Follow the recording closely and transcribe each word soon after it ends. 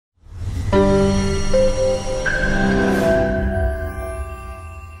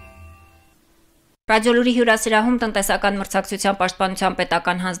Ռադիոլուրի հյուրասրահում տնտեսական մրցակցության պաշտպանության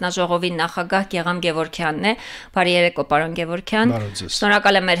պետական հանձնաժողովի նախագահ Գեղամ Գևորգյանն է։ Բարի երեկո, պարոն Գևորգյան։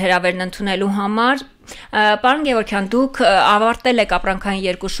 Շնորհակալ եմ մեր հրավերն ընդունելու համար։ Պարոն Գևորգյան, դուք ավարտել եք ապրանքային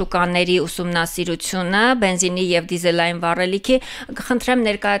երկու շուկաների ուսումնասիրությունը, բենզինի եւ դիզելային վառելիքի։ Խնդրեմ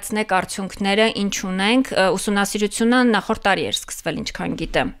ներկայացնեք արդյունքները, ինչ ունենք։ Ուսումնասիրությունը նախորդ տարի էր սկսվել, ինչքան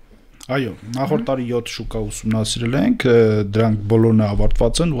գիտեմ։ Այո, նախորդ տարի 7 շուկա ուսումնասիրել ենք, դրանք բոլորն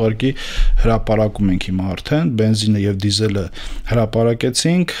ավարտված են, ուղղակի հրապարակում ենք հիմա արդեն, բենզինը եւ դիզելը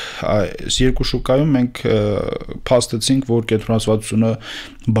հրապարակեցինք, այս երկու շուկայում մենք փաստեցինք, որ կենտրոնացվածությունը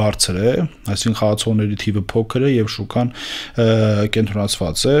բարձր է, այսինքն խաղացողների թիվը փոքր է եւ շուկան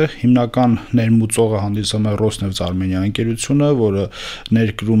կենտրոնացված է, հիմնական ներմուծողը հանդիսանում է Ռոսնեֆտ Արմենիա ընկերությունը, որը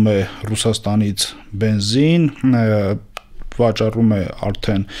ներկրում է Ռուսաստանից բենզին, վաճառում է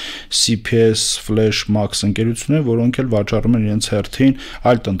արդեն CPS, Flash, Max ընկերությունները, որոնք էլ վաճառում են իրենց հերթին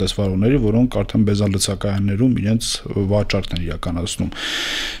այլ տնտեսվարողների, որոնք արդեն բենզալցակայաններում իրենց վաճառքն են իրականացնում։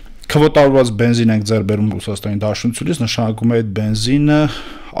 Քվոտավորված բենզին ենք ձեռք բերում Ռուսաստանի Դաշնությունից, նշանակում է այդ բենզինը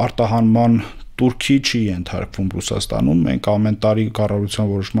արտահանման турքի չի ենթարկվում Ռուսաստանում, մենք ամեն տարի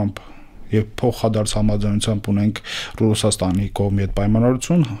կառավարության որոշմամբ եւ փոխադարձ համաձայնությամբ ունենք Ռուսաստանի կողմի հետ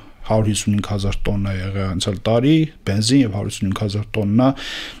պայմանավորություն 155,000 տոննա եղել անցյալ տարի բենզին եւ 155,000 տոննա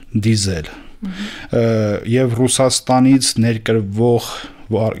դիզել։ Եվ Ռուսաստանից ներկրվող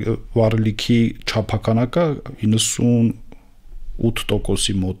վառելիքի չափականակը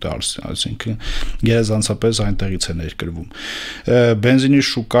 98%-ի մոտ է, այսինքն գերազանցապես այնտեղից է ներկրվում։ Բենզինի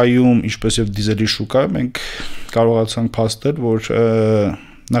շուկայում, ինչպես եւ դիզելի շուկայում մենք կարողացանք փաստել, որ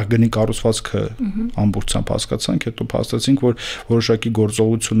նախ գնի կառուցվածքը ամբողջությամբ հասկացանք, հետո փաստեցինք, որ որոշակի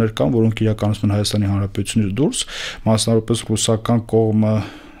գործողություններ կան, որոնք իրականացնում են Հայաստանի Հանրապետությունից դուրս, մասնավորապես ռուսական կողմը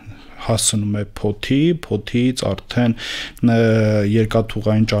հասնում է փոթից արդեն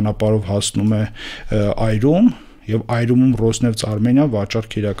երկաթուղային ճանապարհով հասնում է այրում եւ այրումում Ռոսնեֆտ Արմենիա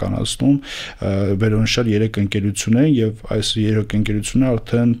վաճառք իրականացնում վերոնշյալ 3 ընկերություններ եւ այս 3 ընկերությունները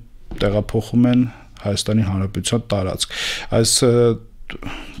արդեն տեղափոխում են Հայաստանի Հանրապետության տարածք։ Այս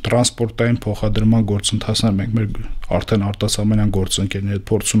տրանսպորտային փոխադրման գործընթացները մենք մեր արդեն արտասահմանյան գործընկերների հետ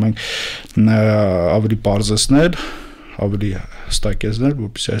փորձում ենք ավելի բարձրացնել, ավելի հստակեցնել,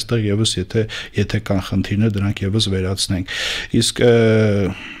 որպեսզի այստեղ եւս եթե կան խնդիրներ, դրանք եւս վերացնենք։ Իսկ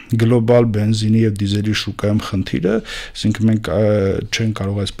գլոբալ բենզինի եւ դիզելի շուկայում խնդիրը, այսինքն մենք չենք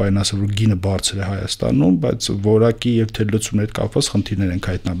կարող այս պայն ասել, որ գինը բարձր է Հայաստանում, բայց որակի եւ թելլոցումների հետ կապված խնդիրներ ենք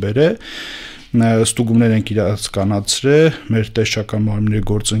հայտնաբերել։ Ստուգումներ ենք իրականացրել մեր տեսչական մարմինների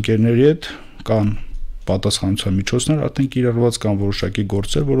գործընկերների հետ, կան պատասխանատվության միջոցներ արդեն կիրառված, կան որոշակի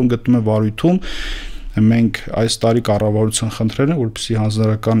գործեր, որոնք գտնում են վարույթում։ Մենք այս տարի կառավարության խնդրել ենք, որպեսզի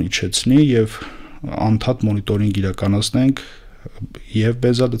հանձնարարական իջեցնի եւ անդադ մոնիտորինգ իրականացնենք եւ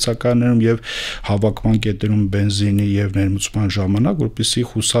բենզալցակայաններում եւ հավաքման կետերում բենզինի եւ ներմուծման ժամանակ, որպեսզի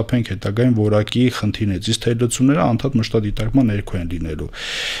խուսափենք հետագային որակի խնդիրներից։ Իսկ թելոցումները անդադ մշտադիտարկման ներքո են լինելու։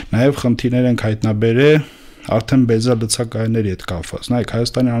 Նաեւ խնդիրներ ենք հայտնաբերել արդեն բենզալցակայանների հետ կապված։ Նայեք,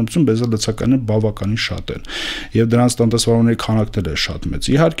 Հայաստանի Հանրապետություն բենզալցակայանները բավականին շատ են եւ դրանց տնտեսվարողների քանակն է շատ մեծ։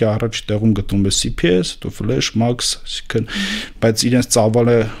 Իհարկե առաջի տեղում գտնվում է CPS, Flash, Max, բայց իրենց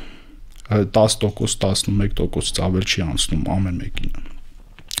ծավալը 10%, 11% ծավալ չի անցնում ամեն մեկին։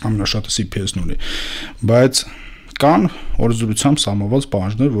 Ամենաշատը CPS-ն ունի։ Բայց կան օրենսդրությամբ սահմանված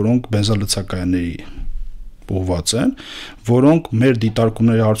պահանջներ, որոնք բենզալցակայանների ուղղված են, որոնք մեր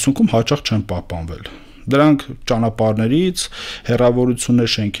դիտարկումների արդյունքում հաճախ չեն պահպանվել։ Դրանք ճանապարհներից, հեռավորություններ,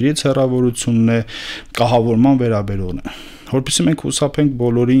 շենքերից հեռավորությունն է, կահավորման վերաբերողն է։ Որպեսզի մենք հուսափենք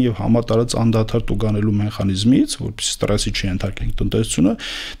բոլորին եւ համատարած անդադար տուգանելու մեխանիզմից, որպեսզի ստրեսի չենթարկենք տնտեսությունը,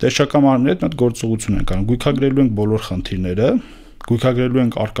 տեսչական մարմինների հետ մենք գործողություն ենք անում, գույքագրելու ենք բոլոր խնդիրները, գույքագրելու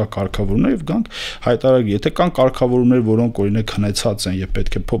ենք արկա կարգավորումներ եւ գանք հայտարարել, եթե կան կարգավորումներ, որոնք օրինակ հնեցած են եւ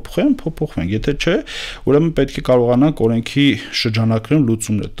պետք է փոփոխվենք, եթե չէ, ուրեմն պետք է կարողանանք օրենքի շրջանակներում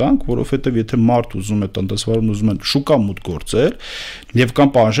լուծումներ տանք, որովհետեւ եթե մարդ ուզում է տնտեսվարողն ուզում է շուկա մուտք գործել եւ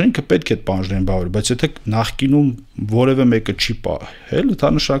կան պահանջներ, ինքը պետք է այդ պահանջներին բավարարի, բայց եթե նախկինում որևէ մեկը չի պահել,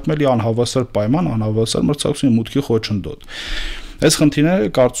 դա նշանակում է անհավասար պայման, անհավասար մրցակցության մուտքի խոչընդոտ։ Այս խնդիրները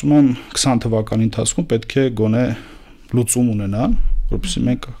կարծում եմ 20 թվականի ընթացքում պետք է գոնե լուծում ունենան, որովհետեւ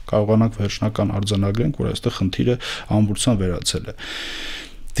մենք կարողանանք վերջնական արձանագրենք, որ այստեղ խնդիրը ամբողջությամբ վերացել է։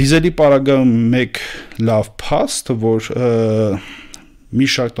 Դիզելի պարագայում մեկ լավ փաստ, որ մի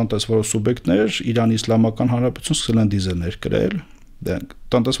շարք տնտեսվարող սուբյեկտներ Իրանի Իսլամական Հանրապետություն սկսել են դիզել ներկրել,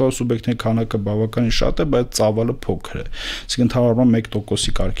 տնտեսվարող սուբյեկտների քանակը բավականին շատ է, բայց ծավալը փոքր է։ Իսկ ընդհանրապես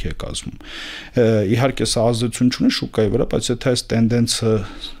 1%-ի կարգի է կազմում։ Իհարկե սա ազդեցություն չունի շուկայի վրա, բայց եթե այս տենդենսը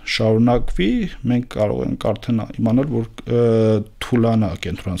շարունակվի, մենք կարող ենք արդեն իմանալ, որ թուլանա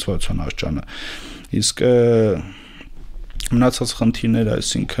կենտրոնացվածության աճանը։ Իսկ մնացած խնդիրները,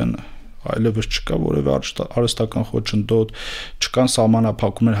 այսինքն այլևս չկա որևէ արհեստական խոչընդոտ, չկան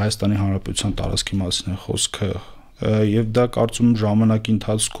սահմանափակումներ Հայաստանի Հանրապետության տարածքի մասին խոսքը, եւ դա կարծում եմ ժամանակի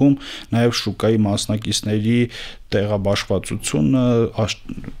ընթացքում նաեւ շուկայի մասնակիցների տեղաբաշխվածությունը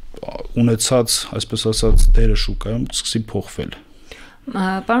ունեցած, այսպես ասած, դերը շուկայում սկսի փոխվել։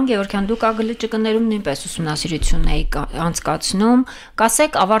 Պարոն Գևորգյան, դուք ԱԳԼՃԿ-ներում նույնպես ուսումնասիրություն եք անցկացնում,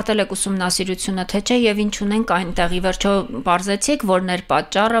 կասեք ավարտել եք ուսումնասիրությունը թե չէ եւ ինչ ունենք այնտեղ, ի վերջո բարձեցիք, որն էր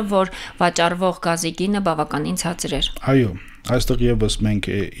պատճառը, որ վաճառվող գազի գինը բավականին ցածր էր։ Այո, այստեղ եւս մենք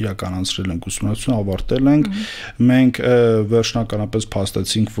իրականացրել ենք ուսումնասիրություն, ավարտել ենք, մենք վերջնականապես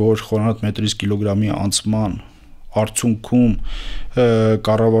փաստեցինք, որ խորանարդ մետրից կիլոգրամի անցման արդյունքում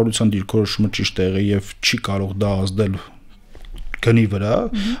կառավարության դիրքորոշումը ճիշտ է եւ չի կարող դա ազդել գնի վրա,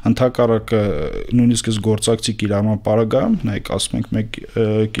 ընդհակառակը նույնիսկ այս կիրառման պարագայում, նայեք, ասում ենք 1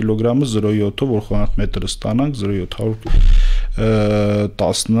 կիլոգրամը 0.7-ով, որ խորանարդ մետրը ստանանք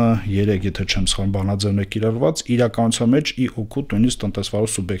 0.713, եթե չեմ սխալվում, բանաձևն է կիրառված, իրականության մեջ ի օգուտ նույնիսկ տնտեսվարող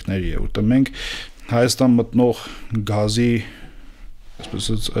սուբյեկտների է, որտեղ մենք Հայաստան մտնող գազի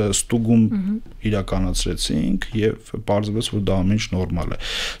այսպես ստուգում իրականացրեցինք եւ պարզվեց, որ դա ամեն ինչ նորմալ է։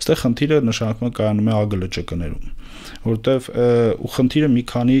 Այստեղ խնդիրը նշանակում է կայանում է ԱԳԼՃԿ-ներում, որտեվ ու խնդիրը մի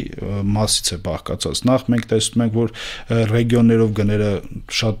քանի մասից է բաղկացած։ Նախ մենք տեսնում ենք, որ ռեգիոններով գները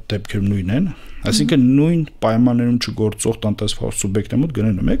շատ դեպքերում նույնն են, այսինքն նույն պայմաններում չգործող տնտեսվարող սուբյեկտների մոտ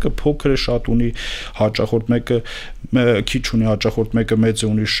գներն է, մեկը փոքր է, շատ ունի հաճախորդ, մեկը քիչ ունի հաճախորդ, մեկը մեծ է,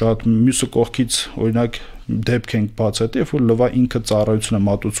 ունի շատ, մյուսը կողքից օրինակ դեպք ենք բացատրի, երբ որ լվա ինքը ծառայություն է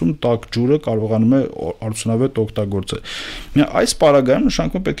մատուցում, տաք ջուրը կարողանում է արդյունավետ օգտագործել։ Այս պարագայում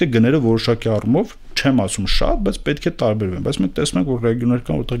նշանակում է պետք է գները որոշակի առումով, չեմ ասում շատ, բայց պետք է տարբերվեն, բայց մենք տեսնում ենք, որ ռեգիոններ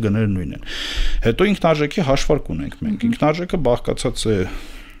կան, որտեղ գները նույնն են։ Հետո ինքնարժեքի հաշվարկ ունենք մենք։ Ինքնարժեքը բաղկացած է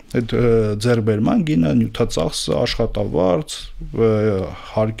այդ ձեռբերման գինը, նյութածախսը, աշխատավարձ,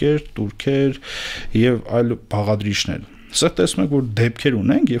 հարկեր, տուրքեր եւ այլ բաղադրիչներ։ Սա տեսնում ենք, որ դեպքեր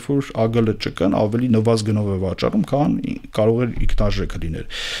ունենք, երբ որ ԱԳԼՃԿ-ն ավելի նվազ գնով է վաճառում, քան կարող է ինքնարժեքը լինել։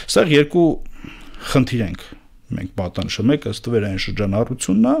 Սա երկու խնդիր ենք մենք պատանշում, մեկը ստվերային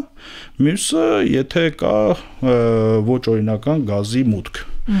շրջանառությունն է, մյուսը եթե կա ոչ օրինական գազի մուտք։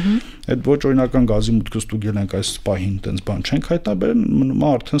 Այդ ոչ օրինական գազի մուտքը ստուգել ենք այս պահին, տենց բան չենք հայտնաբերել, մնում է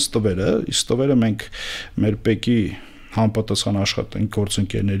արդեն ստվերը, իսկ ստվերը մենք մեր ՊԵԿ-ի համապատասխան աշխատենք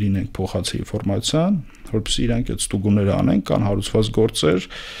գործընկերներին ենք փոխացել ինֆորմացիան, որպեսզի իրանք այդ ստուգումները անեն, կան հարուցված գործեր,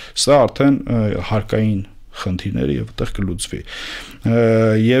 սա արդեն հարկային խնդիրները եւ այդտեղ կլուծվի։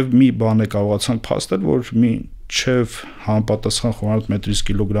 Եվ մի բան է կարողացանք փաստել, որ մինչև համապատասխան խորանարդ մետրից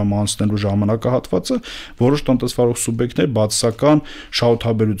կիլոգրամ անցնելու ժամանակահատվածը որոշ տնտեսվարող սուբյեկտներ բացասական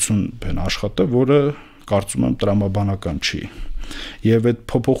շահութաբերություն են աշխատել, որը կարծում եմ տրամաբանական չի։ Եվ այդ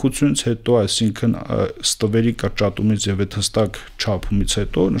փոփոխությունից հետո, այսինքն ստվերի կրճատումից եւ այդ հստակ չափումից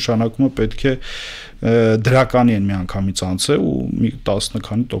հետո նշանակումը պետք է դրականի են միանգամից անցել ու մի 10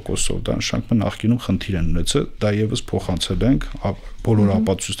 քանի տոկոսով, դա նշանակում է նախկինում խնդիր են ունեցել, դա եւս փոխանցել ենք բոլոր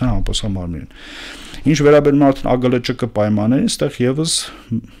ապացույցներն համապատասխան մարմնին։ Ինչ վերաբերում է ԱԳԼՃԿ պայմաններին, այստեղ եւս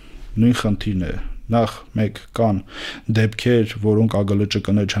նույն խնդիրն է։ Նախ մեկ կան դեպքեր, որոնք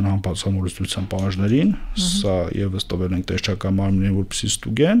ԱԳԼՃԿ-ներ չեն համապատասխանում մրցակցության պահանջներին, սա եւս տվել ենք տեղեկատվական մարմիններին, որպեսզի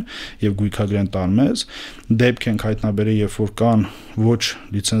ստուգեն եւ գույքագրեն տան մեզ։ Դեպք ենք հայտնաբերել, երբ որ կան ոչ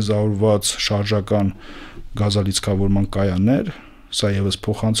լիցենզավորված շարժական գազալիցքավորման կայաններ, սա եւս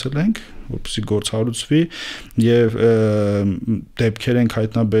փոխանցել ենք, որպեսզի գործառույցվի եւ դեպքեր ենք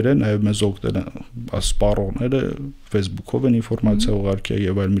հայտնաբերել, նաեւ մեզ օգնել են սպառողները Facebook-ով են ինֆորմացիա ուղարկել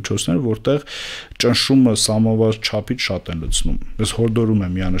եւ այլ միջոցներ, որտեղ ճնշումը սահմանված չափից շատ են լցնում։ Ես հորդորում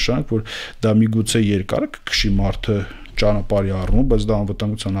եմ միանշանակ, որ դա միգուցե երկար կքշի մարդը ճանապարհի առումով, բայց դա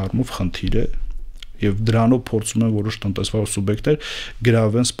անվտանգության առումով խնդիր է եւ դրանով փորձում են որոշ տնտեսվարող սուբյեկտներ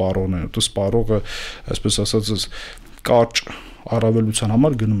գրավեն սպառողները, որտեղ սպառողը, այսպես ասած, կարճ առավելության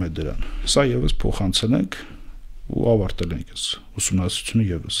համար գնում է դրան։ Սա եւս փոխանցել ենք ու ավարտել ենք այս ուսումնասիրությունը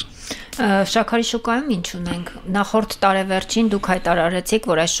եւս։ Շաքարի շուկայում ինչ ունենք։ Նախորդ տարեվերջին դուք հայտարարեցիք,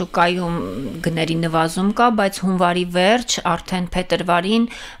 որ այս շուկայում գների նվազում կա, բայց հունվարի վերջ արդեն փետրվարին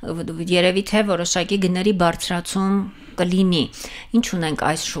երևի թե որոշակի գների բարձրացում կլինի։ Ինչ ունենք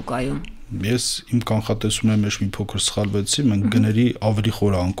այս շուկայում։ Ես իմ կանխատեսումների մեջ մի փոքր սխալվեցի, մենք գների ավելի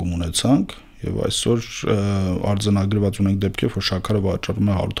խոր անկում ունեցանք եւ այսօր արձանագրված ունենք դեպքեր, որ շաքարը վաճառվում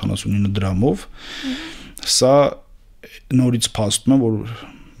է 179 դրամով։ Սա նորից փաստում է, որ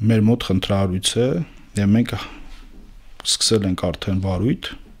մեր մոտ խնդրահարույց է եւ մենք սկսել ենք արդեն վարույթ,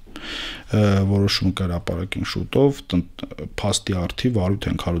 որոշում կհրապարակենք շուտով, փաստի արդի վարույթ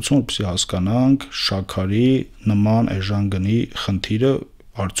ենք հարուցում, որպեսզի հասկանանք շաքարի նման էժան գնի խնդիրը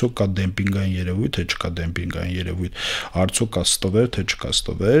Արդյոք կա դեմպինգային երևույթ, թե չկա դեմպինգային երևույթ, արդյոք կա ստվեր, թե չկա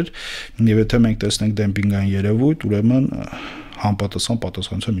ստվեր, եւ եթե մենք տեսնենք դեմպինգային երևույթ, ուրեմն համապատասխան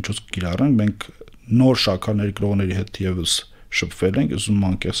պատասխանատվության միջոց կիրառենք, մենք նոր շաքար ներկրողների հետ եւս շփվել ենք, ուզում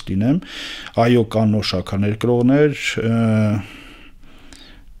անկեղծ լինեմ, այո, կան նոր շաքար ներկրողներ,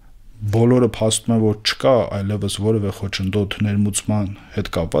 բոլորը փաստում են, որ չկա այլևս որևէ խոչընդոտ ներմուծման հետ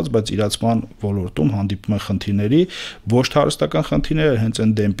կապված, բայց իրացման ոլորտում հանդիպում են խնդիրների, ոչ թե հարստական խնդիրներ, հենց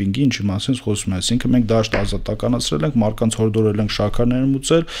այն դեմպինգի, ինչի մասին խոսում ենք, այսինքն մենք դաշտ ազատականացրել ենք, մարդկանց հորդորել ենք շաքար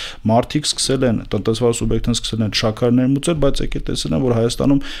ներմուծել, մարդիկ սկսել են, տնտեսվարող սուբյեկտներն սկսել են շաքար ներմուծել, բայց եկեք տեսնենք, որ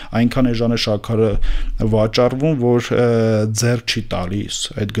Հայաստանում այնքան էժան է շաքարը վաճառվում, որ ձեռ չի տալիս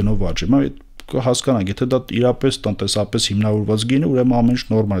այդ գնով վաճառումը, հասկանանք, եթե դա իրապես տնտեսապես հիմնավորված գին է, ուրեմն ամեն ինչ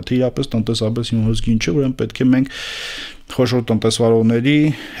նորմալ է, թե իրապես տնտեսապես հիմնավորված գին չէ, ուրեմն պետք է մենք խոշոր տնտեսվարողների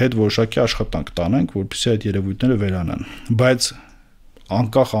հետ որոշակի աշխատանք տանենք, որպեսզի այդ երևույթները վերանան, բայց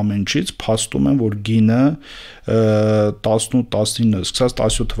անկախ ամենից փաստում են, որ գինը 18-19, սկսած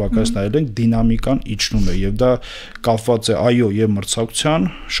 17 թվականից նայել ենք, դինամիկան իջնում է եւ դա կապված է այո եւ մրցակցության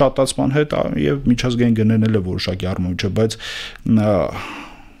շատացման հետ եւ միջազգային գներն էլ որոշակի առումով չէ, բայց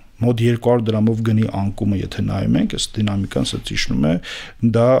մոտ 200 դրամով գնի անկումը, եթե նայում ենք, այս դինամիկան սա իջնում է,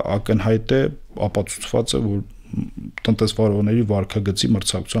 դա ակնհայտ է, ապացուցված է, որ տնտեսվարողների վարքագծի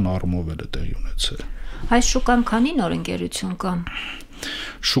մրցակցության առումով էլ է տեղի ունեցել։ Այս շուկայում քանի նոր ընկերություն կա։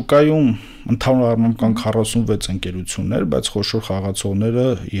 Շուկայում ընդհանուր առմամբ կան 46 ընկերություններ, բայց խոշոր խաղացողները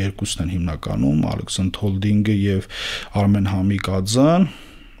երկուսն են հիմնականում, Ալեքսանդր Հոլդինգը եւ Արմեն Համիկաձեն։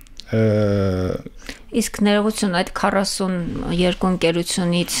 Իսկ ներողություն, այդ 42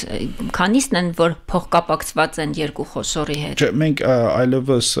 ընկերությունից քանիսն են, որ փոխկապակցված են երկու խոշորի հետ։ Չէ, մենք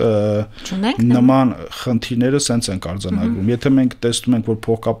այլևս նման խնդիրները սենց ենք արձանագրում։ Եթե մենք տեսնում ենք, որ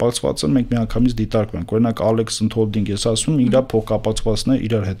փոխկապակցված են, մենք միանգամից դիտարկում ենք։ Օրինակ Ալեքսանդր Հոլդինգ ես ասում, իր փոխկապակցվածն է,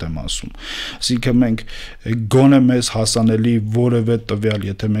 իրար հետ եմ ասում։ Այսինքն մենք գոնե մեզ հասանելի որևէ տվյալ,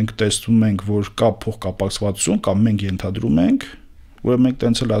 եթե մենք տեսնում ենք, որ կա փոխկապակցվածություն, կամ մենք ենթադրում ենք, ուրեմն մենք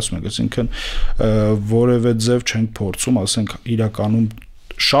տենց էլ ասում ենք, այսինքն որևէ ձև չենք փորձում, ասենք իրականում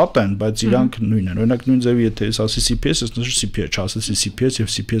շատ են, բայց իրանք նույնն են։ Օրինակ նույն ձևի եթե ես ասի CPS, ես նշի CPS, չասեցի CPS եւ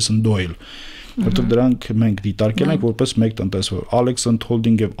CPS-ն Doyle, որտեղ դրանք մենք դիտարկել ենք որպես մեկ տնտեսվարող։ Ալեքսանդր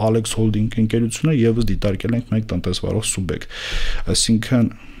Հոլդինգ եւ Alex Holding ընկերությունը եւս դիտարկել ենք մեկ տնտեսվարող սուբյեկտ։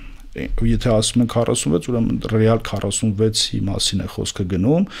 Այսինքն եթե ասում ենք 46, ուրեմն ռեալ 46-ի մասին է խոսքը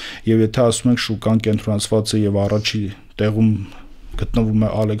գնում, եւ եթե ասում ենք շուկան կենտրոնացված է եւ առաջի տեղում գտնվում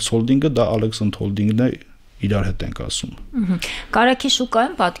է Alex Holding-ը, դա Ալեքսանդր Հոլդինգն է, իրար հետ ենք ասում։ Կարագի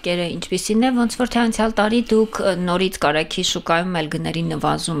շուկայում պատկերը ինչպիսին է, ոնց որ թե անցյալ տարի դուք նորից կարագի շուկայում էլ գների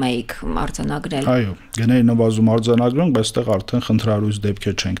նվազում էիք արձանագրել։ Այո, գների նվազում արձանագրում, բայց այդտեղ արդեն խնդրահարույց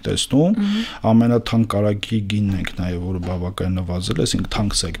դեպքեր չենք տեսնում։ Ամենաթանկ կարագի գինն ենք նաև, որը բավական նվազել է, այսինքն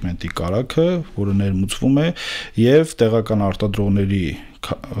թանկ սեգմենտի կարագը, որը ներմուծվում է, եւ տեղական արտադրողների,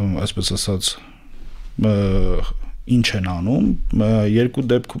 այսպես ասած, ինչ են անում, երկու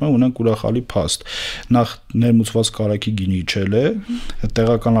դեպքում ունենք ուրախալի փաստ։ Նախ ներմուծված կարագի գինի իջել է,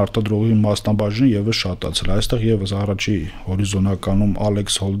 տեղական արտադրողի մասնաբաժինը եւս շատացել։ Այստեղ եւս առաջի հորիզոնականում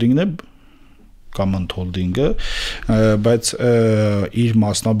Alex Holding-ն է, կամ Holding-ը, բայց իր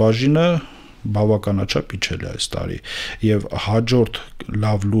մասնաբաժինը բավականաչափ իջել է այս տարի։ Եվ հաջորդ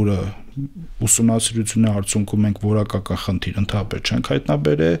լավ լուրը ուսումնասիրությունների արդյունքում մենք որակական խնդիր ընդհանրապես չենք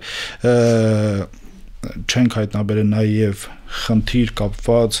հայտնաբերել, չենք հայտնաբերել նաև խնդիր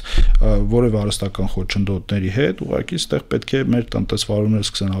կապված որևէ արհեստական խոչընդոտների հետ, ուղղակի այստեղ պետք է մեր տնտեսվարողները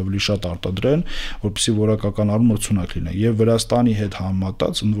սկսեն ավելի շատ արտադրեն, որպեսզի որակական առում մրցունակ լինեն։ Եվ Վրաստանի հետ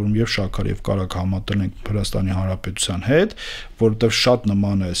համատած, ընդ որում եւ շաքար եւ կարագ համատել ենք Վրաստանի Հանրապետության հետ, որովհետեւ շատ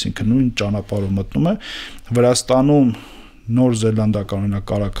նման է, այսինքն նույն ճանապարհով մտնում է Վրաստանում Նոր Զելանդական օրինակ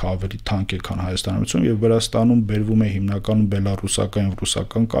կարագը ավելի թանկ է, քան Հայաստանում, եւ Վրաստանում բերվում է հիմնականում բելարուսական եւ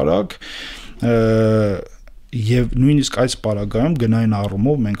ռուսական կարագ, եւ նույնիսկ այս պարագայում գնային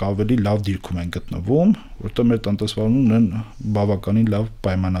առումով մենք ավելի լավ դիրքում ենք գտնվում, որտեղ մեր տնտեսվարողներն ունեն բավականին լավ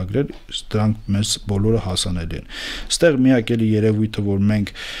պայմանագրեր, դրանք մեզ բոլորը հասանելի են։ Այստեղ միակ էլի երևույթը, որ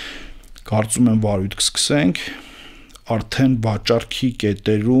մենք կարծում եմ վարույթ կսկսենք, արդեն վաճառքի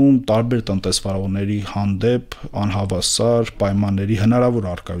կետերում տարբեր տնտեսվարողների հանդեպ անհավասար պայմանների հնարավոր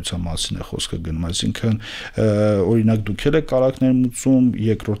առկայության մասին է խոսքը գնում, այսինքն օրինակ դուք եք կարագ ներմուծում,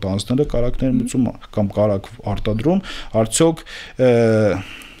 երկրորդ անձները կարագ ներմուծում կամ կարագ արտադրում, արդյոք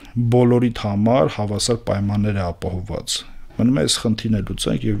բոլորիդ համար հավասար պայմաններ է ապահովված։ Մնում է այս խնդիրն է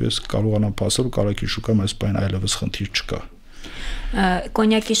լուծենք եւ ես կարողանամ ասել, որ կարագի շուկայում այս բան այլևս խնդիր չկա։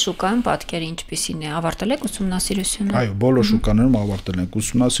 Կոնյակի շուկայում պատկերը ինչպիսին է, ավարտել եք ուսումնասիրությունը։ Այո, բոլոր շուկաներում ավարտել ենք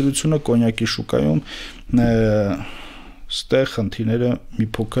ուսումնասիրությունը, կոնյակի շուկայում ստեղ խնդիրները մի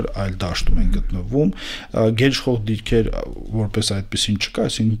փոքր այլ դաշտում են գտնվում, գերիշխող դիրքեր որպես այդպեսին չկա,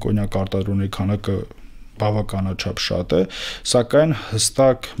 այսինքն կոնյակ արտադրողների քանակը բավականաչափ շատ է, սակայն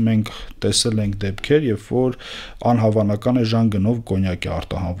հստակ մենք տեսել ենք դեպքեր, երբ որ անհավանական է ժանգնով կոնյակ է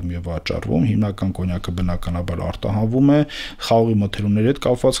արտահանվում եւ վաճառվում, հիմնական կոնյակը բնականաբար արտահանվում է, խաղողի մթերումների հետ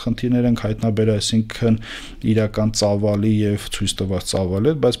կապված խնդիրներ ենք հայտնաբերել, այսինքն իրական ծավալի եւ ցույց տված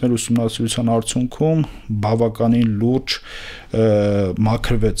ծավալի, բայց մեր ուսումնասիրության արդյունքում բավականին լուրջ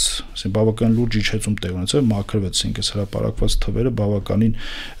մաքրվեց, ասենք բավականին լուրջ իջեցում տեղ ունեցավ, մաքրվեց, ինքս հրապարակված թվերը բավականին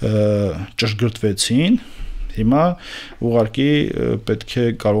ճշգրտվեցին։ Հիմա ուղղակի պետք է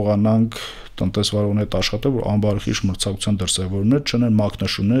կարողանանք տնտեսվարողների հետ աշխատել, որ անբարխիչ մրցակցության դրսևորումներ չունեն,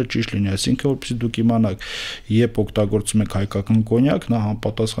 մակնշումները ճիշտ լինի, այսինքն որպեսզի դուք իմանաք, երբ օգտագործում եք հայկական կոնյակ, նա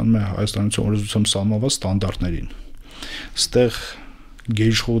համապատասխանում է Հայաստանության օրենսդրությամբ սահմանված ստանդարտներին։ Ստեղ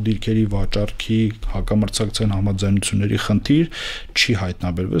գերիշխող դիրքերի վաճառքի հակամրցակցության համաձայնությունների խնդիր չի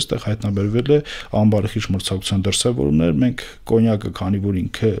հայտնաբերվել, այստեղ հայտնաբերվել է անբարխիչ մրցակցության դրսևորումներ, մենք կոնյակը, քանի որ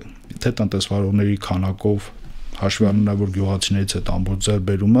ինքը թե տնտեսվարողների քանակով հաշվի առնելով որ գյուղացիներից այդ ամբողջ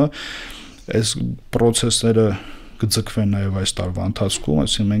ձեռբերումը, այս process-ները կձգվեն նաև այս տարվա ընթացքում,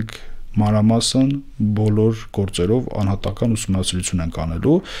 այսինքն մենք մանրամասն բոլոր գործերով անհատական ուսումնասիրություն ենք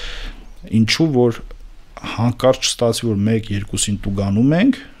անելու, ինչու որ հանկարծ չստացվի որ 1-2-ին տուգանում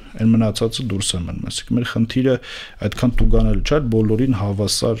ենք, այն մնացածը դուրս է մնում, այսինքն մեր խնդիրը այդքան տուգանել չէ, բոլորին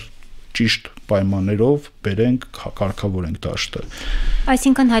հավասար ճիշտ պայմաններով բերենք, կարգավորենք դաշտը։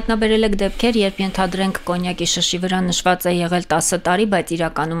 Այսինքն հայտնաբերել եք դեպքեր, երբ ենթադրենք կոնյակի շշի վրա նշված է եղել 10 տարի, բայց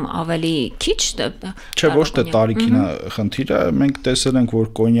իրականում ավելի քիչ Չէ, ոչ թե տարիքին է խնդիրը, մենք տեսել ենք,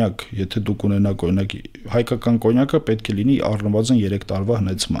 որ կոնյակ, եթե դուք ունենաք օրինակ հայկական կոնյակը պետք է լինի առնվազն 3 տարվա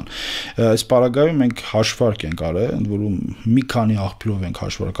հնեցման։ Այս պարագայում մենք հաշվարկ ենք արել, ընդ որում մի քանի աղբյուրով ենք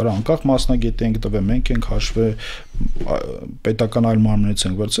հաշվարկ արել, անկախ մասնագետի ենք տվել, մենք ենք հաշվել պետական այլ մարմնից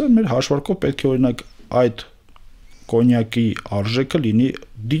ենք վերցրել, մեր հաշվարկով պետք է օրինակ այդ կոնյակի արժեքը լինի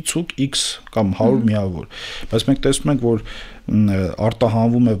դիցուկ X կամ 100 միավոր, բայց մենք տեսնում ենք, որ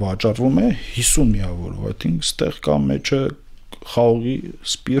արտահանվում է, վաճառվում է 50 միավորով, այսինքն ստեղ կամ մեջը խաղողի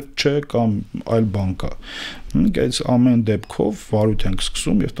սպիրտ չէ կամ այլ բան կա։ Այս ամեն դեպքով վարույթ ենք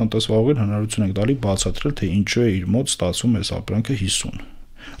սկսում եւ տնտեսվարողին հնարավորություն ենք տալի բացատրել, թե ինչու է իր մոտ ստացվում այս ապրանքը 50։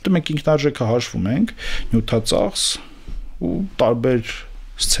 Որտեղ մենք ինքնարժեքը հաշվում ենք նյութածախս ու տարբեր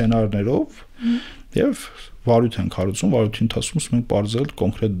սցենարներով եւ վարույթ ենք հարուցում, վարույթի ընթացքում մենք բարձել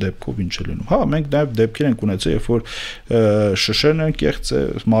կոնկրետ դեպքով ինչ է լինում։ Հա, մենք նաեւ դեպքեր ենք ունեցել, երբ որ շշերն են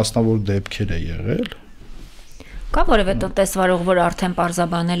կեղծել, մասնավոր դեպքեր է եղել։ Կա որևէ տնտեսվարող, որ արդեն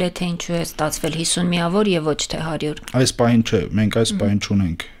պարզաբանել է, թե ինչու է ստացվել 50 միավոր եւ ոչ թե 100։ Այս պահին չէ, մենք այս պահին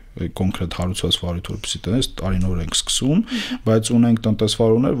չունենք կոնկրետ հարուցված վարույթ, որպեսզի տնես տարինոր ենք սկսում, բայց ունենք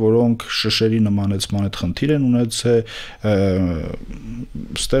տնտեսվարողներ, որոնք շշերի նմանեցման հետ խնդիր են ունեցել,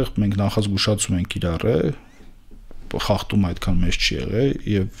 ստեղ մենք նախազգուշացում ենք իրարը, խախտում այդքան մեծ չի եղել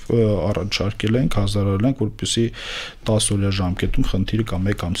եւ առաջարկել ենք, հազարարել ենք, որպեսզի 10 օրյա ժամկետում խնդիրը կամ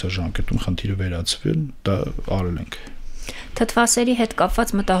 1 ամսյա ժամկետում խնդիրը վերացվի, դա արել ենք։ Թթվասերի հետ կապված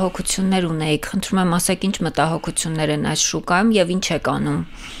մտահոգություններ ունեիք, խնդրում եմ ասեք ինչ մտահոգություններ են այս շուկայում եւ ինչ եք անում։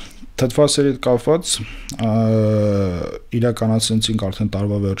 Թթվասերի հետ կապված իրականացնեցինք արդեն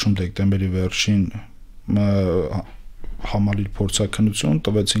տարվա վերջում դեկտեմբերի վերջին համալիր փորձաքննություն,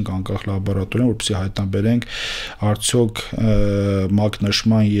 տվեցինք անկախ լաբորատորիան, որպեսզի հայտնաբերենք արդյոք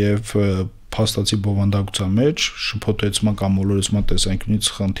մակնշման եւ փաստացի բովանդակության մեջ շփոթեցման կամ մոլորեցման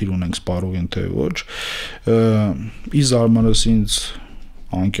տեսանկյունից խնդիր ունենք սպառողին թե ոչ։ Ի զարմանս ինձ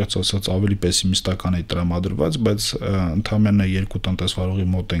անկեղծ ասած ավելի պեսիմիստական է տրամադրված, բայց ընդամենը 2 տնտեսվարողի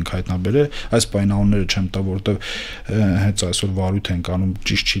մոտ ենք հայտնաբերել, այս պայմանները չեմ տա, որովհետև հենց այսօր վարույթ ենք անում,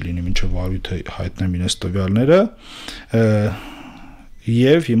 ճիշտ չի լինի, մինչև վարույթը հայտնեմ իրենց տվյալները,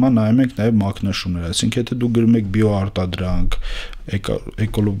 եւ հիմա նայում ենք նաեւ մակնշումներ, այսինքն եթե դուք գրում եք բիոարտադրանք,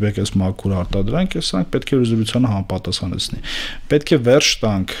 էկոլոգիայից մաքուր արտադրանք, սրանք պետք է ռեզոլյուցիանը համապատասխանեցնի։ Պետք է վերջ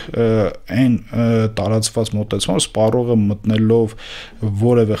տանք այն տարածված մոտեցումը, սպառողը մտնելով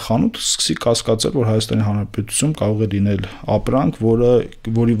որևէ խանութ սկսի կասկածել, որ Հայաստանի Հանրապետությունում կարող է լինել ապրանք,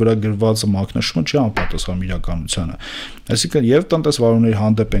 որի վրա գրված մակնշումը չի համապատասխանում իրականությանը։ Այսինքն եւ տնտեսվարողների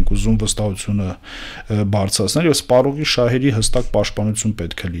հանդեպ ենք ուզում վստահությունը բարձրացնել եւ սպառողի շահերի հստակ պաշտպանություն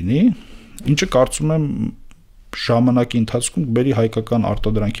պետք է լինի, ինչը կարծում եմ ժամանակի ընթացքում բերի հայկական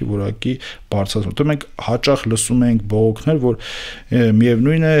արտադրանքի որակի բարձրացում։ Որտեղ մենք հաճախ լսում ենք բողոքներ, որ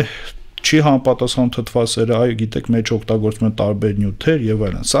միևնույն է չի համապատասխանում թթվասերը, այո, գիտեք, մեջ օգտագործում են տարբեր նյութեր եւ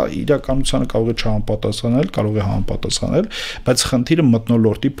այլն։ Սա իրականությանը կարող է չհամապատասխանել, կարող է համապատասխանել, բայց խնդիրը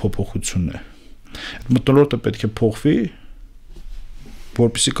մթնոլորտի փոփոխությունն է։ Այդ մթնոլորտը պետք է փոխվի,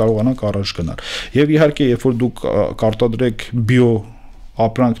 որպեսզի կարողանանք առաջ գնալ։ Եվ իհարկե, երբ որ դուք կարտադրեք բիո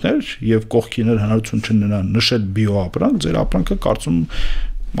ապրանքներ եւ կողքիներ հնարություն չունենան նշել բիո ապրանք, ձեր ապրանքը կարծում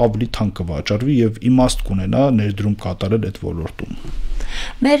ավելի թանկ կվաճառվի եւ իմաստ կունենա ներդրում կատարել այդ ոլորտում։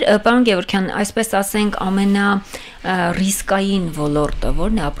 Մեր պարոն Գևորգյան, այսպես ասենք, ամենա ռիսկային ոլորտը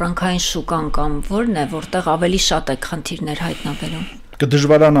ո՞րն է, ապրանքային շուկան կամ ո՞րն է, որտեղ ավելի շատ է խնդիրներ հայտնաբերում։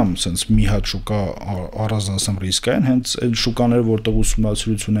 Կդժվարանամ sense մի հատ շուկա առանձնացնեմ ռիսկային, հենց այդ շուկաները, որտեղ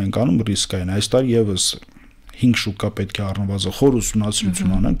ուսումնասիրություն են անում, ռիսկային։ Այս տարի եւս 5 շուկա պետք է առնվազն խոր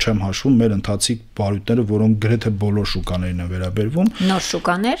ուսումնասիրություն անենք, չեմ հաշվում մեր ընթացիկ բարույթները, որոնք գրեթե բոլոր շուկաներին են վերաբերվում։ Նոր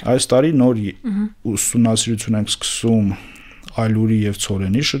շուկաներ։ Այս տարի նոր ուսումնասիրություն ենք սկսում այլուրի եւ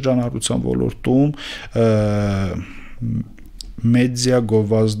ցորենի շրջանառության ոլորտում, մեդիա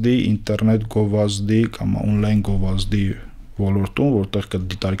գովազդի, ինտերնետ գովազդի կամ on-line գովազդի ոլորտում, որտեղ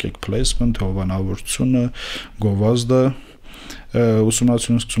կդիտարկեք placement, հովանավորությունը, գովազդը,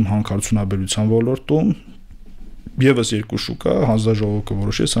 ուսումնասիրություն սկսում հանքարդյունաբերության ոլորտում, եւս երկու շուկա, հանձնաժողովը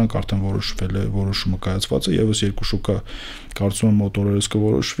կորոշի, սրանք արդեն որոշվել է, որոշումը կայացված է, եւս երկու շուկա կարծում եմ մոտորերս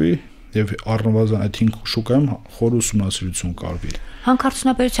կորոշվի եւ առնվազն այդ 5 շուկայում խոր ուսումնասիրություն կարվի։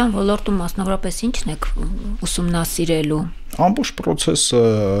 Հանքարդյունաբերության ոլորտում մասնավորապես ի՞նչն եք ուսումնասիրելու։ Ամբողջ process-ը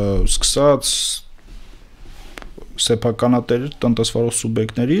սկսած սեփականատերեր տնտեսվարող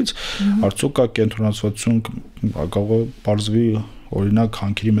սուբյեկտներից, արդյոք կա կենտրոնացվածություն, կարող է բարձվի օրինակ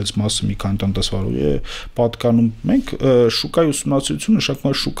հանքերի մեծ մասը մի քանի տնտեսվարողի է պատկանում։ Մենք շուկայի ուսումնասիրությունը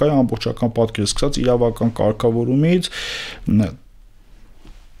նշանակում է շուկայի ամբողջական պատկերը, սկսած իրավական կարգավորումից,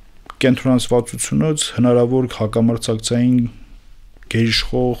 կենտրոնացվածությունից, հնարավոր հակամրցակցային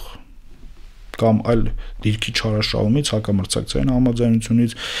գերիշխող կամ այլ դիրքի չարաշահումից, հակամրցակցային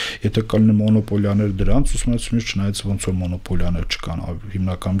համաձայնությունից, եթե կլինի մոնոպոլիաներ դրանց ուսումնասիրությունից, չնայած ոնց որ մոնոպոլիաներ չկան,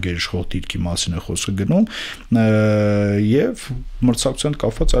 հիմնական գերիշխող դիրքի մասին է խոսքը գնում, եւ մրցակցության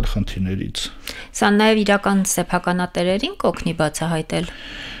կապված այլ խնդիրներից։ Սա նաեւ իրական սեփականատերերին կօգնի բացահայտել։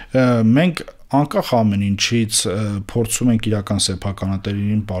 Մենք անկախ ամեն ինչից փորձում ենք իրական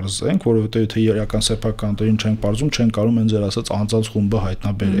սեփականատերերին բարձենք, որովհետեւ եթե իրական սեփականատերին չենք բարձում, չեն կարող են ձեր ասած անձանց խումբը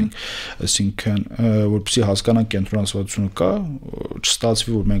հայտնաբերենք, այսինքն որպեսզի հասկանանք կենտրոնացվածությունը կա,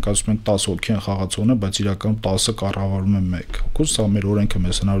 չստացվի որ մենք ասում ենք 10 հոգի են խաղացողներ, բայց իրականում 10-ը կառավարում են 1 հոգու, սա մեր օրենքը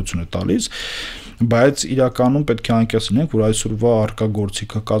մեզ հնարություն է տալիս, բայց իրականում պետք է անկեղծ լինենք, որ այսօրվա արկա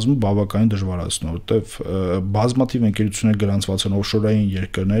գործիքը կազմը բավականին դժվարացնում, որովհետեւ բազմաթիվ ընկերություններ գրանցված են օֆշորային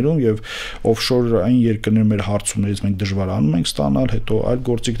երկրներում եւ օֆշորային երկրներում մեր հարցումներից մենք դժվարանում ենք ստանալ, հետո այլ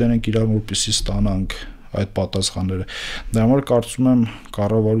գործիքներ ենք իրար որպեսզի ստանանք այդ պատասխանները։ Դրա համար կարծում եմ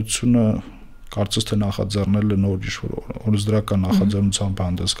կառավարությունը կարծես թե նախաձեռնել է նոր օրենսդրական նախաձեռնությամբ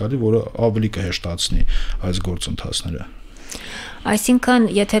հանդես գալի, որը ավելի կհեշտացնի այս գործընթացները։ Այսինքն,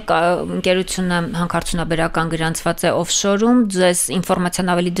 եթե ընկերությունը հանքարդյունաբերական գրանցված է օֆշորում, ձեզ ինֆորմացիան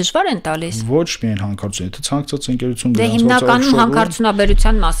ավելի դժվար են տալիս։ Ոչ միայն հանքարդյունաբերություն, եթե ցանկացած ընկերություն գրանցված է օֆշորում, հիմնականում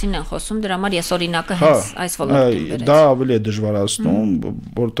հանքարդյունաբերության մասին են խոսում, դրա համար ես օրինակը հենց այս ոլորտում բերեցի։ Դա ավելի է դժվարացնում,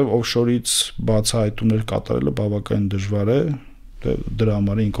 որովհետև օֆշորից բացահայտումներ կատարելը բավականին դժվար է, դրա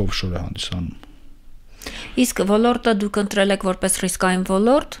համար ինքը օֆշոր է հանդիսանում։ Իսկ ոլորտը դուք ընտրել եք որպես ռիսկային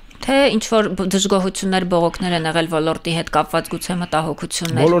ոլորտ, թե ինչ որ դժգոհություններ, բողոքներ են եղել ոլորտի հետ կապված գուցե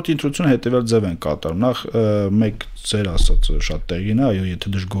մտահոգություններ։ Ոլորտի ընտրությունը հետևյալ ձև են կատարում։ Նախ մեկ ձեր ասածը շատ տեղին է, այո,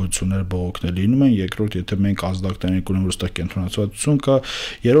 եթե դժգոհություններ, բողոքներ լինում են, երկրորդ, եթե մենք ազդակներ ենք ունենում, որ ստեղ կենտրոնացվածություն կա,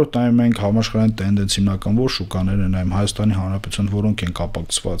 երրորդ նայում ենք համաշխարհային տենդենս հիմնական որ շուկաներ են նայում Հայաստանի Հանրապետության, որոնք են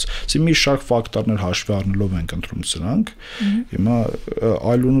կապակցված։ Իսկ մի շարք ֆակտորներ հաշվի առնելով ենք ընտրում սրանք։ Հիմա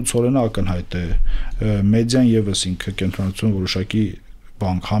այլունու ցորենը ակնհայտ է, մեդիան եւս ինքը կենտրոնացություն որոշակի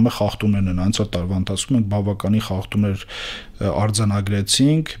բանկ համը խախտումներն են անցյալ տարվա ընթացքում ենք բավականին խախտումներ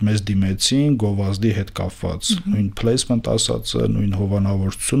արձանագրեցինք, մեզ դիմեցին գովազդի հետ կապված, նույն placement ասածը, նույն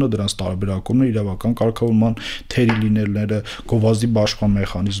հովանավորությունը, դրանց տարբերակումները, իրավական կարգավորման թերի լինելները, գովազդի բաշխման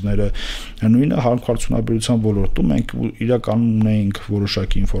մեխանիզմները, նույնը հանքարդյունաբերության ոլորտում մենք իրականում ունեինք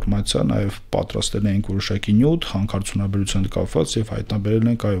որոշակի ինֆորմացիա, նաև պատրաստել էինք որոշակի նյութ հանքարդյունաբերության հետ կապված եւ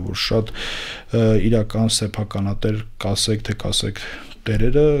հայտնաբերել ենք այո, որ շատ իրական սեփականատեր կասեք թե կասեք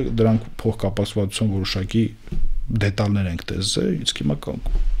տերերը դրանք փոխկապակցվածության որոշակի դետալներ ենք տեսել, իսկ հիմա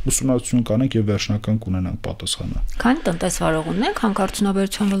ուսումնասիրություն կանենք եւ վերջնական կունենանք պատասխանը։ Քանի տնտեսվարող ունենք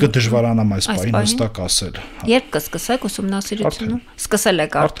հանքարդյունաբերության ոլորտում։ Կդժվարանամ այս պահին հստակ ասել։ Երբ կսկսեք ուսումնասիրությունը։ Սկսել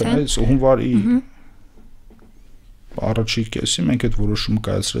եք արդեն։ Այս հունվարի առաջի կեսին մենք այդ որոշումը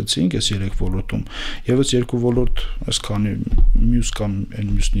կայացրեցինք այս 3 ոլորտում։ Եվս 2 ոլորտ այսքանի մյուս կամ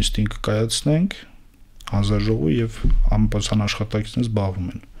մյուս նիստին կկայացնենք հանձնաժողովի եւ համապատասխան աշխատակիցներից զբաղվում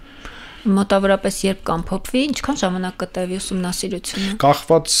են։ Մոտավորապես երբ կամփոփվի, ինչքան ժամանակ կտևի ուսումնասիրությունը։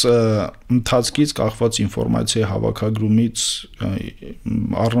 Կախված ընթացքից, կախված ինֆորմացիայի հավաքագրումից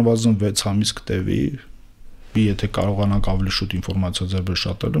առնվազն 6 ամիս կտևի, եթե կարողանանք ավելի շուտ ինֆորմացիա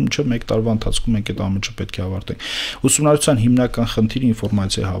ձեռբերել, մինչև 1 տարվա ընթացքում մենք այդ ամենը պետք է ավարտենք։ Ուսումնասիրության հիմնական խնդիրը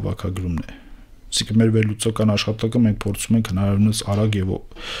ինֆորմացիայի հավաքագրումն է։ Իսկ մեր վերլուծական աշխատանքը մենք փորձում ենք հնարավորինս արագ եւ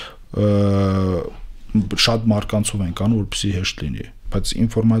շատ մարկանցով ենք անում, որպեսզի հեշտ լինի, բայց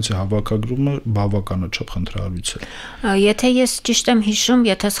ինֆորմացիա հավաքագրումը բավականաչափ խնդրահարույց է։ Եթե ես ճիշտ եմ հիշում,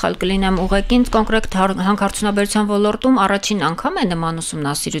 եթե սխալ կլինեմ, ուղղակի կոնկրետ հանքարդյունաբերության ոլորտում առաջին անգամ է նման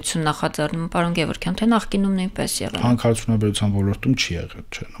ուսումնասիրություն նախաձեռնում, պարոն Գևորգյան, թե նախկինում նույնպես եղել։ Հանքարդյունաբերության ոլորտում չի եղել,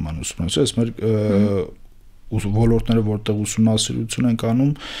 չէ, նման ուսումնասիրություն, մեր ոլորտները, որտեղ ուսումնասիրություն ենք անում,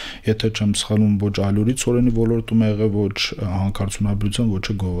 եթե չեմ սխալվում, ոչ այլուրի ծորենի ոլորտում է եղել, ոչ հանքարդյունաբերության, ոչ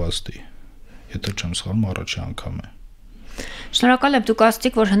գովազդի, եթե չեմ սխալվում, առաջին անգամ է։ Շնորհակալ եմ, դուք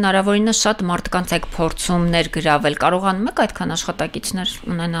ասացիք, որ հնարավորինս շատ մարդկանց եք փորձում ներգրավել, կարողանում եք այդքան աշխատակիցներ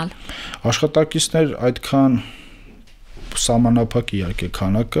ունենալ։ Աշխատակիցներ այդքան սահմանափակ իհարկե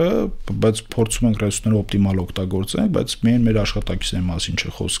քանակը, բայց փորձում ենք ռեսուրսները օպտիմալ օգտագործենք, բայց միայն մեր աշխատակիցների մասին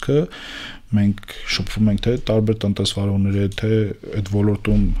չէ խոսքը, մենք շփվում ենք թե տարբեր տնտեսվարողների հետ, թե այդ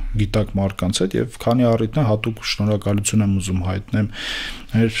ոլորտում գիտակ մարդկանց հետ եւ քանի առիթն է հատուկ շնորհակալություն եմ ուզում հայտնեմ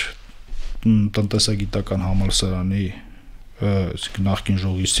մեր տնտեսագիտական համալսարանի նախկին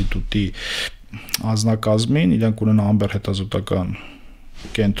ժողովի ինստիտուտի անձնակազմին, իրենք ունեն ամբեր հետազոտական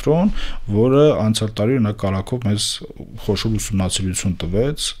կենտրոն, որը անցյալ տարի նկարակով մեզ խոշոր ուսումնասիրություն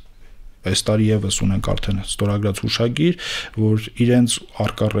տվեց։ Այս տարի եւս ունենք արդեն ստորագրած հուշագիր, որ իրենց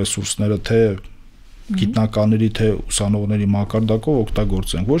արկա ռեսուրսները թե գիտնականների թե ուսանողների մակարդակով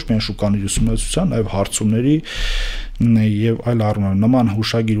օգտագործենք ոչ միայն շուկաների ուսումնասիրության, այլ հարցումների եւ այլ առումներով։ Նման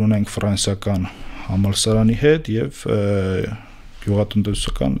հուշագիր ունենք ֆրանսիական համալսարանի հետ եւ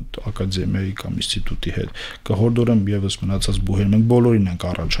գյուղատնտեսական ակադեմիայի կամ ինստիտուտի հետ կհորդորեմ եւս մնացած բուհերին, մենք բոլորին ենք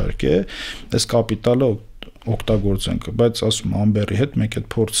առաջարկել այս կապիտալը օգտագործենք, բայց ասում ամբերի հետ մենք այդ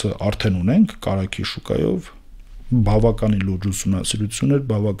փորձը արդեն ունենք կարագի շուկայով, բավականին լուրջ ուսումնասիրություններ,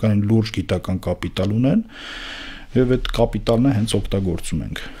 բավականին լուրջ գիտական կապիտալ ունեն եւ այդ կապիտալն է հենց օգտագործում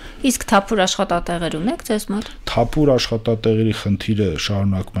ենք։ Իսկ թափուր աշխատատեղեր ունեք ձեզ մոտ։ Թափուր աշխատատեղերի խնդիրը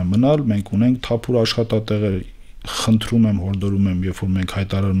շարունակում է մնալ, մենք ունենք թափուր աշխատատեղեր, խնդրում եմ, հորդորում եմ, երբ որ մենք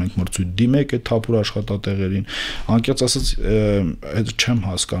հայտարարում ենք մրցույթ դիմեք այդ թափուր աշխատատեղերին, անկեղծ ասած այդ չեմ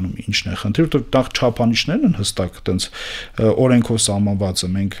հասկանում ինչն է խնդիրը, որտեղ տաղ չափանիշներն են հստակ, այտենց օրենքով սահմանված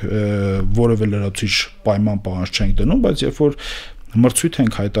է, մենք որևէ լրացուցիչ պայման պահանջ չենք դնում, բայց երբ որ մրցույթ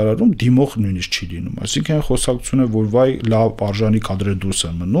ենք հայտարարում, դիմող նույնիսկ չի լինում, այսինքն այն խոսակցությունը, որ վայ լավ արժանի կադրեր դուրս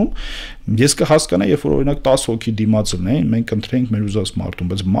են մնում, ես կհասկանայի, երբ որ օրինակ 10 հոգի դիմաց լինեին, մենք ընտրենք մեր ուզած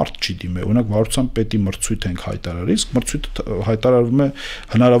մարդուն, բայց մարդ չի դիմել, օրինակ վարչության պետի մրցույթ ենք հայտարարել, իսկ մրցույթը հայտարարվում է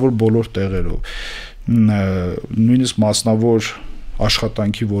հնարավոր բոլոր տեղերով, նույնիսկ մասնավոր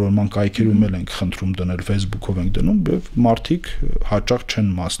աշխատանքի որոնման կայքերում ենք խնդրում դնել, Facebook-ով ենք դնում, եւ մարդիկ հաճախ չեն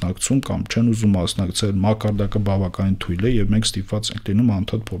մասնակցում կամ չեն ուզում մասնակցել, մակարդակը բավականին թույլ է եւ մենք ստիպված ենք լինում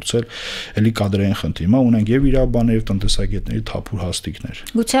անդադ փորձել էլի կադրային խնդիր։ Հիմա ունենք եւ իրավաբաններ եւ տնտեսագետների թափուր հաստիկներ։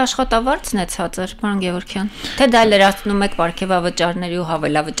 Գուցե աշխատավարձն է ցածր, պարոն Գևորգյան, թե դա լրացնում եք պարգևավճարների ու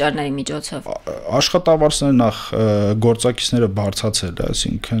հավելավճարների միջոցով։ Աշխատավարձները նախ գործակիցները բարձրացել է,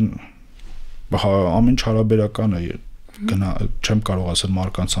 այսինքն ամեն ինչ հարաբերական է չեմ կարող ասել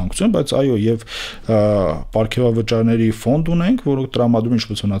մարկանց ցանկություն, բայց այո, եւ պարգևավճարների ֆոնդ ունենք, որոնք տրամադրում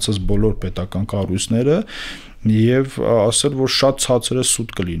ինչպես մնացած բոլոր պետական կառույցները, եւ ասել, որ շատ ցածր է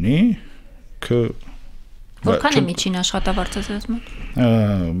սուտ կլինի, Որքան է միջին աշխատավարձը ձեզ մոտ։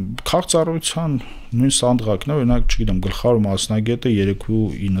 Քաղաքծառայության նույն սանդղակն է, օրինակ, չգիտեմ, գլխավոր մասնագետը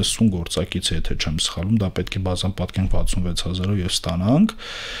 390 գործակից է, եթե չեմ սխալվում, դա պետք է բազմապատկենք 66000-ով եւ ստանանք։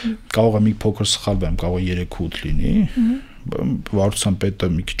 Կարող է մի փոքր սխալվեմ, կարող է 3.8 լինի։ Վարչության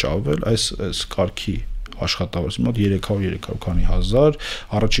պետը մի քիչ ավել, այս կարգի աշխատավարձի մոտ 300 քանի հազար,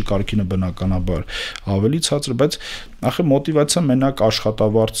 առաջի կարգինը բնականաբար ավելի ցածր, բայց ախր մոտիվացիա մենակ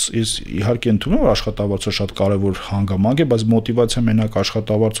աշխատավարձ, իհարկե ընդունում եմ, որ աշխատավարձը շատ կարևոր հանգամանք է, բայց մոտիվացիա մենակ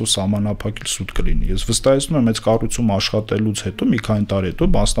աշխատավարձով սահմանափակել սուտ կլինի։ Ես վստահեցնում եմ, այս կառույցում աշխատելուց հետո, մի քանի տարի հետո,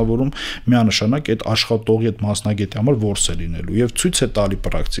 մասնավորում միանշանակ այդ աշխատողի այդ մասնագետի համար որս է լինելու եւ ցույց է տալի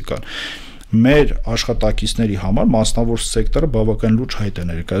պրակտիկան։ Մեր աշխատակիցների համար մասնավոր սեկտորը բավականին լուրջ հայտ է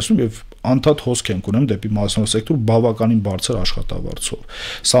ներկայացնում եւ անդադ հոսք ենք ունեմ դեպի մասնավոր սեկտոր բավականին բարձր աշխատավարձով։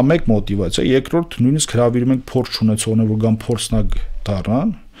 Սա մեկ մոտիվացիա, երկրորդ նույնիսկ հրավիրում ենք փորձ ունեցողներ, որ գան փորձնակ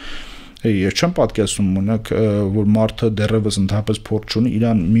դառնան։ Ես չեմ պատկերացնում, օրինակ, որ մարդը դեռևս ընդհանրապես փորձ ունի,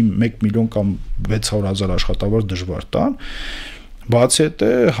 իրան 1 միլիոն կամ 600,000 աշխատավարձ դժվար տան։ Բացի այդ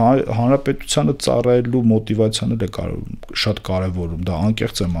հանրապետությանը ծառայելու մոտիվացիան էլ է շատ կարևորում, դա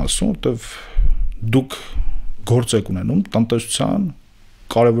անկեղծ եմ ասում, որտեվ դուք գործ եք ունենում տնտեսության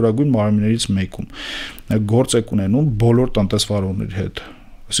կարևորագույն մարմիններից մեկում, գործ եք ունենում բոլոր տնտեսվարողների հետ,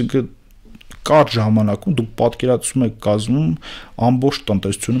 այսինքն կարճ ժամանակում դուք պատկերացում եք կազմում ամբողջ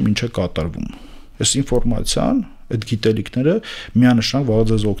տնտեսությունում ինչ է կատարվում։ Այս ինֆորմացիան, այդ գիտելիքները միանշանակ վաղ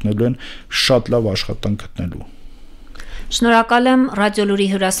ձեզ օգնելու են շատ լավ աշխատանք գտնելու։ Շնորհակալ եմ Ռադիոլուրի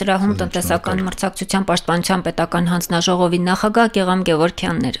հյուրասրահում տնտեսական մրցակցության պաշտպանության պետական հանձնաժողովի նախագահ Գեղամ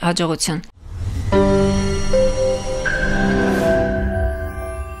Գևորգյանն էր, հաջողություն։